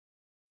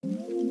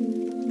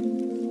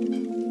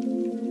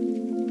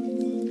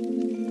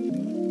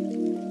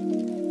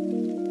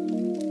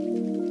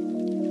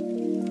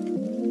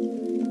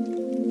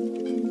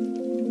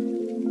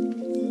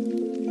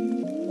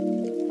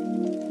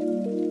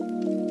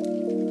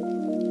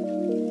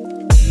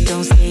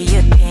Don't say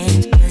you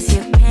can't, 'cause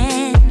you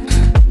can.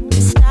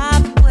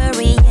 Stop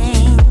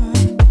worrying.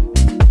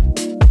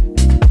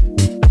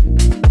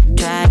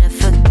 Try to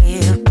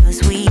forgive,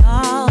 'cause we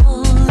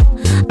all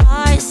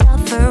are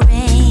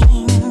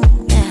suffering.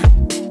 Yeah.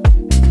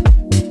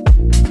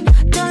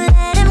 Don't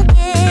let them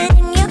get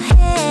in your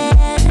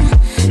head.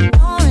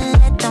 Don't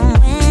let them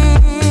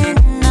win,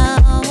 no.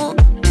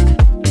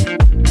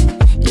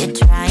 You're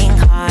trying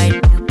hard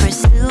to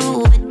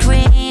pursue a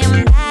dream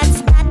that's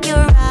not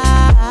your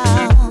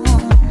own.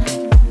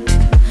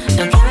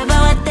 Don't care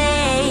about what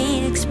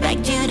they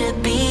expect you to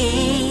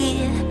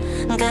be,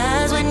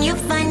 'cause when you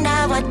find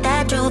out what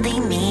that truly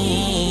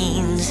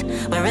means,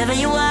 wherever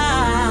you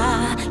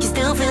are, you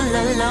still feel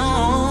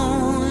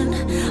alone.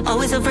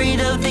 Always afraid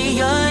of the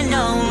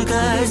unknown,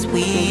 'cause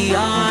we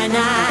are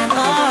not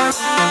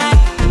alright.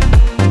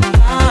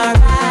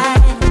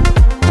 Alright.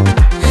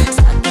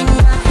 Stuck in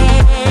our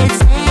heads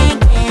and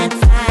can't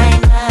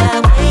find a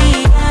way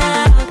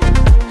out.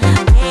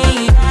 Way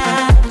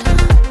out.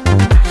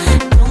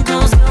 Don't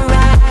close your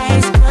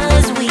eyes,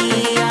 'cause we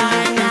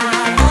are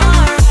not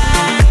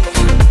alright.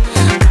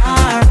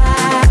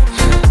 Alright.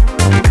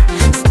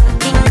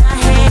 Stuck in our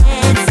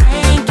heads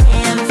and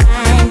can't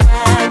find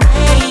a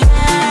way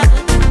out.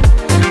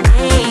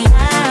 Way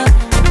out.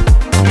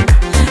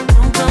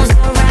 Don't close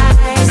your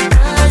eyes,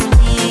 'cause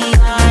we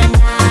are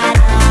not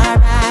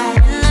alright.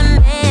 In the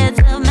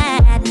midst of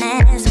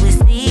madness, we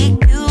seek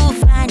to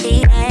find the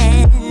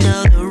end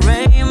of the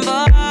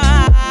rainbow.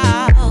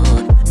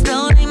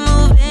 Slowly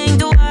moving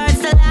towards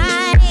the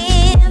life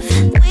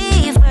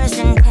we first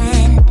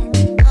intend.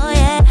 Oh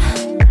yeah.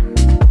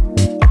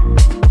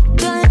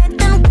 Don't let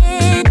them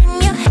get in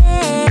your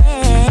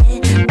head.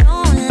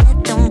 Don't let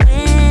them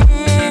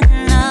win,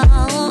 no.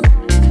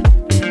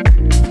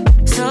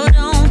 So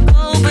don't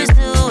go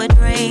pursue a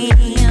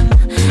dream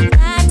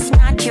that's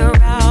not your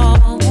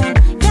own.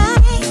 Yeah.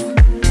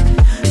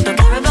 Don't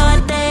care about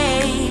what they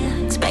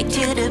expect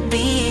you to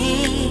be,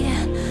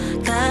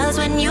 'cause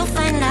when you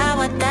find out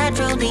what that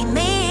truly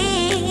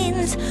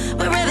means,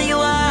 wherever you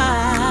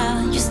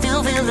are, you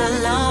still feel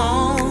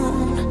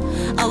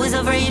alone. Always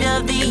afraid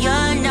of the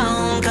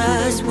unknown,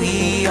 'cause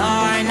we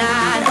are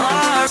not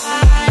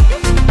alright.